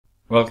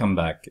Welcome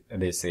back.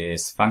 This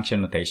is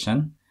function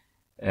notation.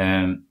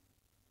 In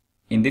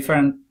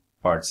different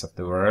parts of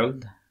the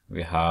world,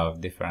 we have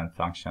different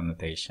function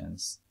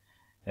notations.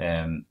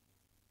 As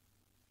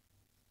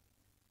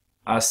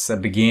a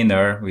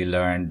beginner, we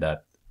learned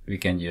that we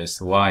can use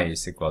y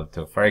is equal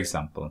to, for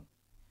example,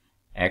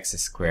 x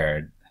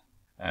squared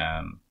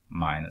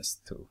minus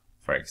 2,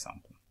 for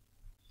example.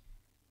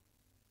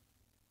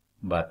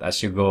 But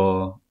as you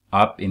go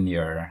up in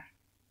your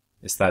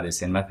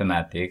studies in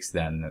mathematics,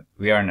 then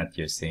we are not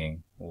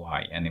using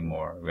y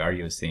anymore. We are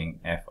using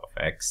f of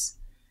x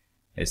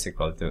is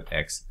equal to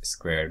x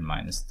squared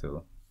minus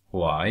 2.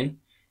 Why?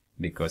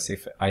 Because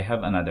if I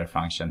have another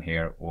function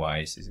here,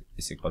 y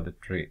is equal to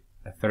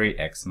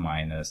 3x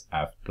minus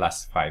f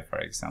plus 5, for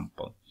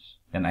example,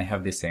 then I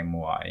have the same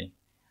y.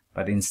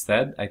 But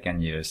instead, I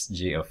can use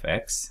g of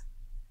x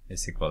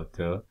is equal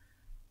to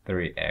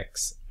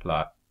 3x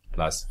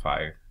plus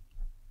 5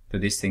 to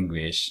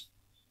distinguish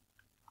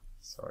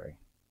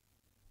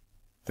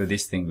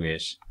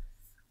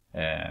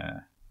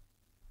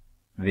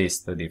these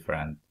two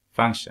different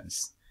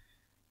functions.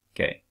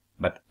 Okay,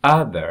 but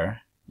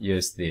other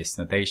use this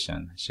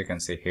notation. As you can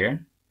see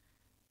here,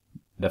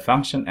 the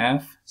function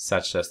f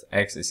such as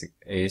x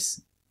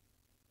is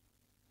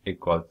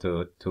equal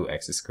to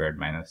 2x squared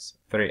minus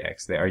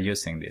 3x. They are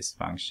using this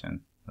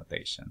function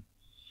notation.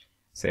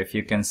 So if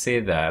you can see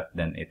that,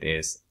 then it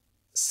is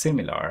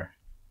similar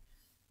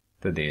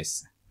to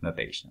this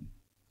notation,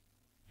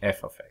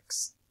 f of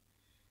x.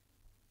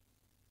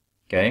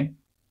 Okay,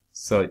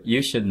 so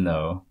you should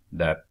know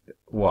that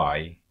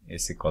y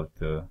is equal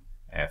to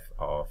f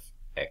of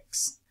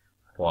x.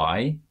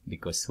 Why?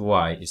 Because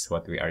y is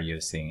what we are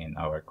using in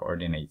our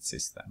coordinate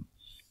system.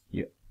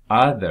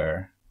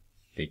 Other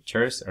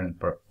teachers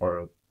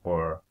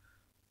or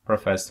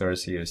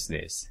professors use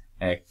this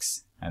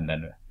x, and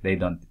then they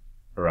don't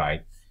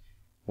write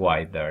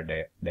y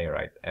there, they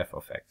write f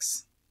of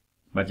x.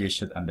 But you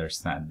should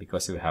understand,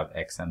 because we have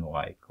x and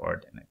y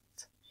coordinate.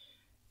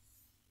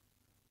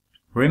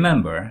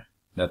 Remember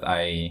that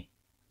I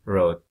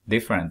wrote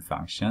different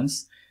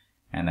functions,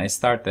 and I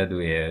started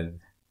with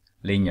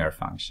linear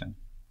function.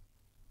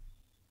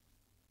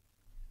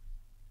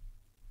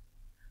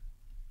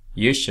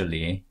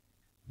 Usually,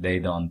 they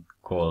don't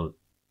call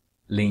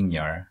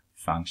linear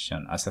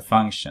function as a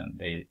function.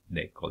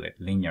 They call it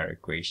linear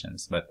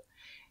equations, but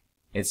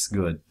it's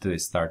good to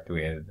start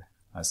with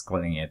as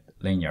calling it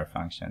linear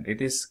function.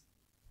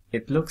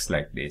 It looks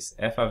like this.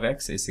 F of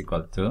x is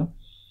equal to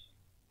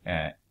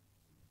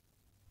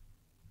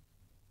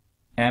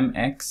m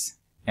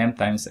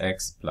times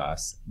x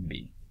plus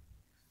b.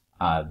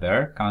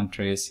 Other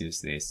countries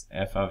use this.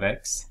 F of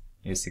x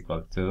is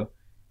equal to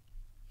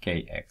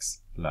kx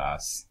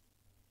plus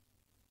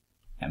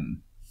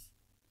m.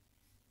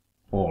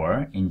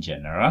 Or, in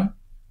general,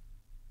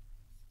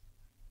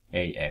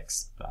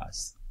 ax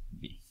plus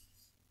b.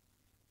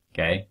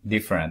 Okay,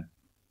 different.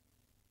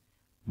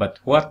 But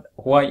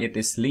why it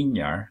is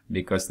linear?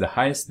 Because the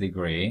highest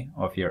degree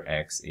of your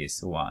x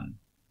is 1.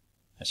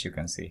 As you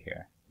can see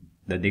here,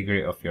 the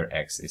degree of your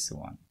x is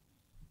 1.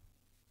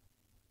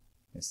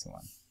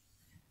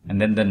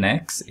 And then the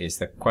next is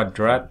the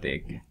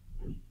quadratic.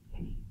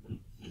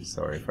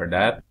 Sorry for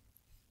that.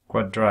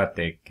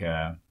 Quadratic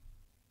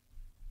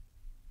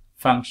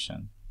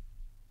function.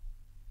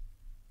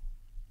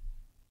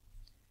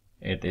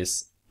 It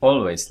is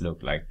always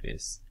look like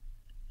this.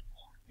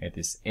 It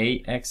is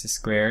ax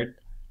squared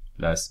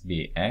plus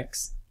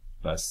bx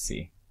plus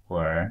c,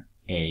 where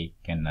a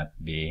cannot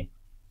be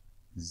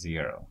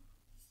 0.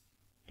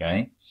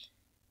 Okay?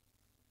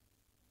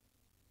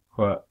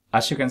 Well,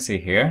 as you can see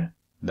here,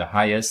 the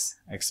highest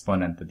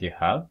exponent that you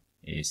have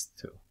is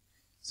 2.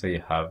 So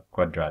you have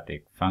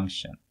quadratic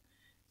function.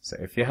 So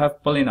if you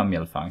have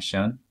polynomial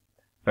function,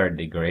 third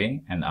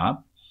degree and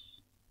up,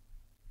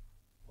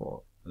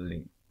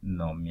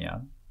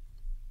 polynomial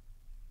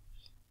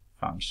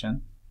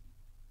function.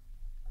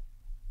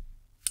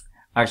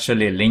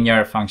 Actually,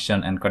 linear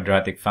function and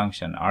quadratic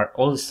function are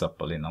also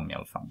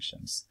polynomial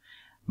functions,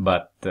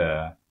 but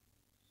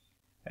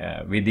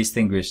we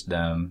distinguish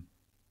them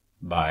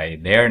by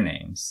their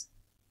names,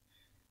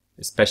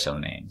 special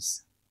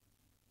names.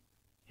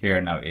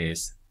 Here now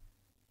is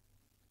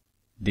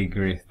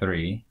degree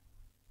 3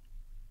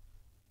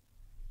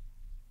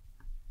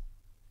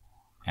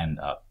 and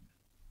up.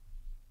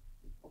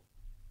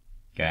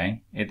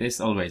 Okay, it is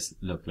always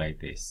look like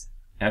this.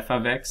 F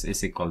of x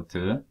is equal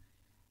to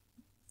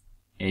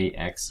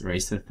ax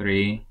raised to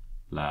 3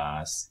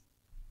 plus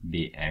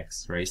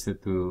bx raised to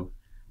 2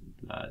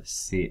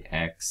 plus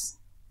cx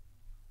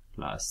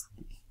plus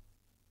d.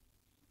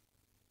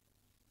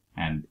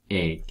 And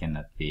a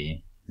cannot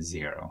be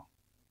 0.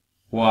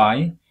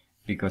 Why?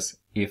 Because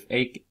if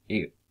a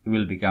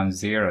will become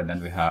 0,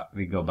 then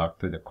we go back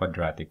to the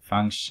quadratic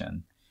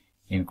function.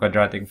 In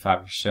quadratic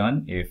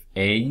function, if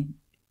a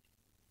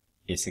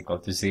is equal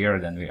to 0,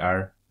 then we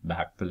are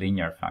back to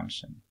linear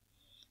function.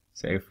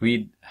 So if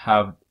we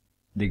have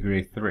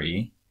degree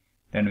 3,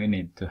 then we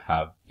need to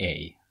have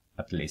a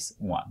at least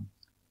 1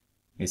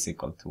 is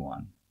equal to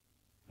 1.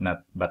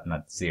 but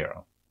not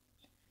 0.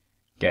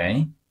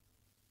 Okay,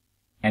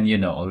 and you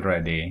know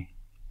already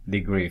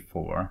degree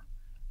 4,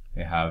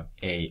 we have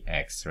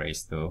ax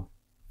raised to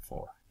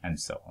 4, and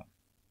so on.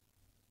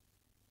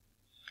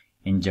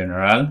 In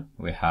general,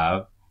 we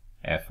have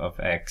f of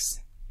x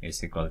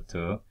is equal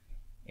to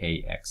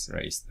ax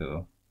raised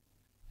to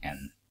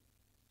n,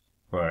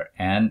 where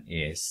n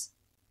is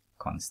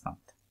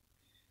constant.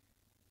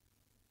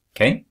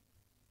 Okay,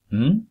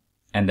 and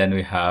then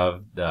we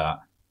have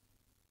the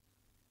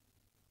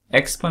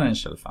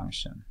exponential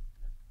function.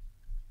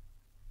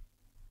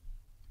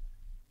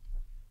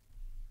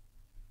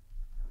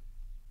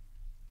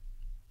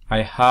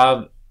 I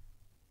have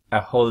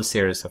a whole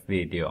series of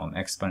video on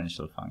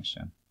exponential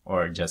function,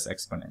 or just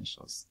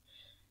exponentials.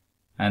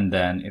 And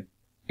then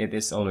it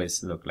is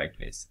always look like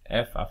this.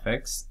 F of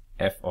x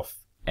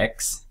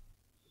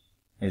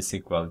is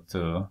equal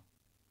to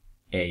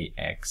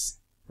ax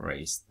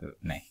raised to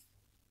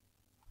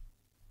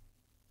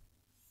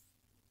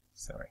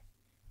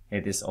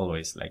it is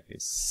always like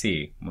this,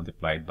 c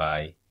multiplied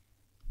by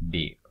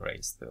b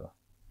raised to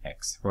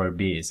x, where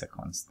b is a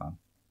constant,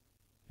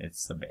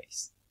 it's the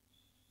base.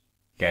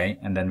 Okay,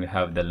 and then we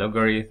have the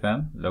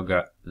logarithmic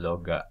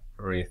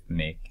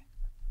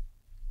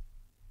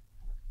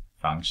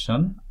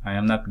function. I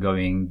am not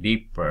going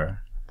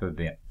deeper to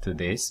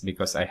this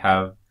because I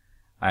have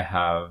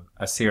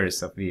a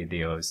series of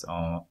videos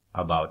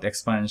about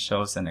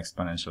exponentials and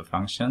exponential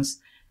functions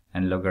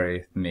and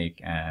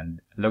logarithmic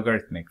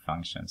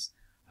functions.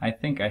 I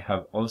think I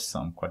have also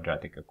some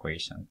quadratic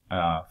equation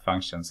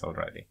functions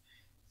already.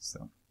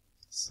 So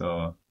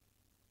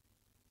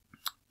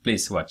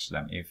please watch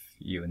them if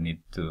you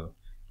need to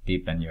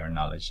deepen your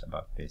knowledge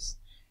about this.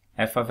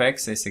 F of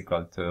x is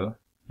equal to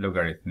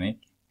logarithm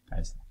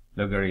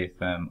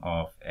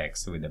of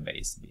x with a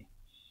base b.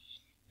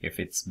 If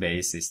its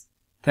base is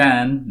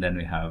 10, then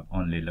we have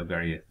only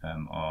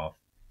logarithm of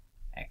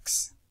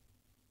x.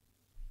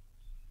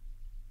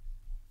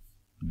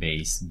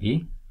 Base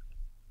b,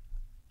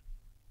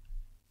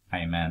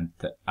 I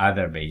meant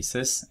other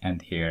bases,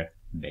 and here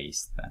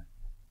base 10.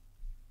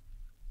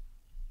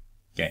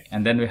 Okay,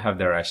 and then we have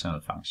the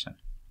rational function.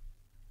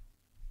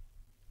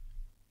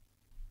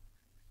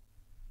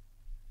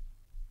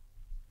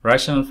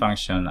 Rational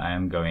function I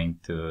am going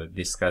to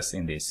discuss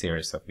in this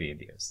series of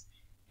videos.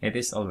 It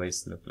is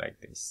always look like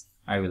this.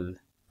 I will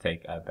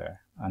take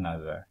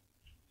another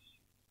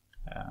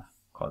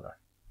color.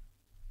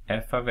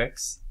 F of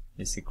x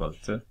is equal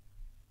to,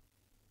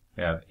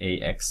 we have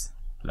ax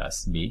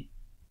plus b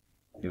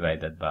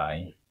divided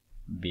by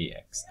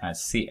bx as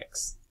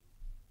cx.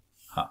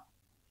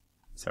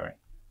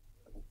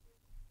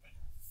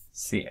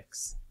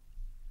 Cx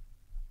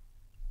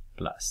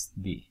plus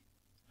d.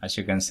 As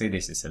you can see,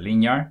 this is a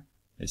linear,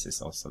 this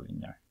is also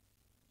linear.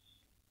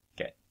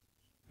 Okay,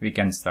 we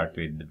can start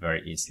with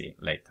very easy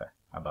later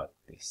about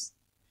this.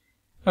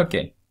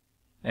 Okay,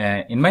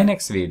 in my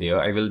next video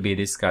I will be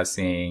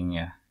discussing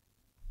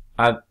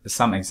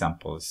some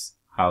examples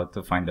how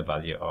to find the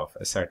value of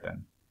a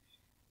certain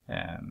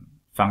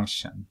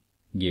function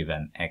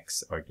given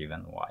x or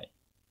given y.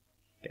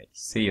 Okay,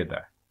 see you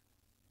there.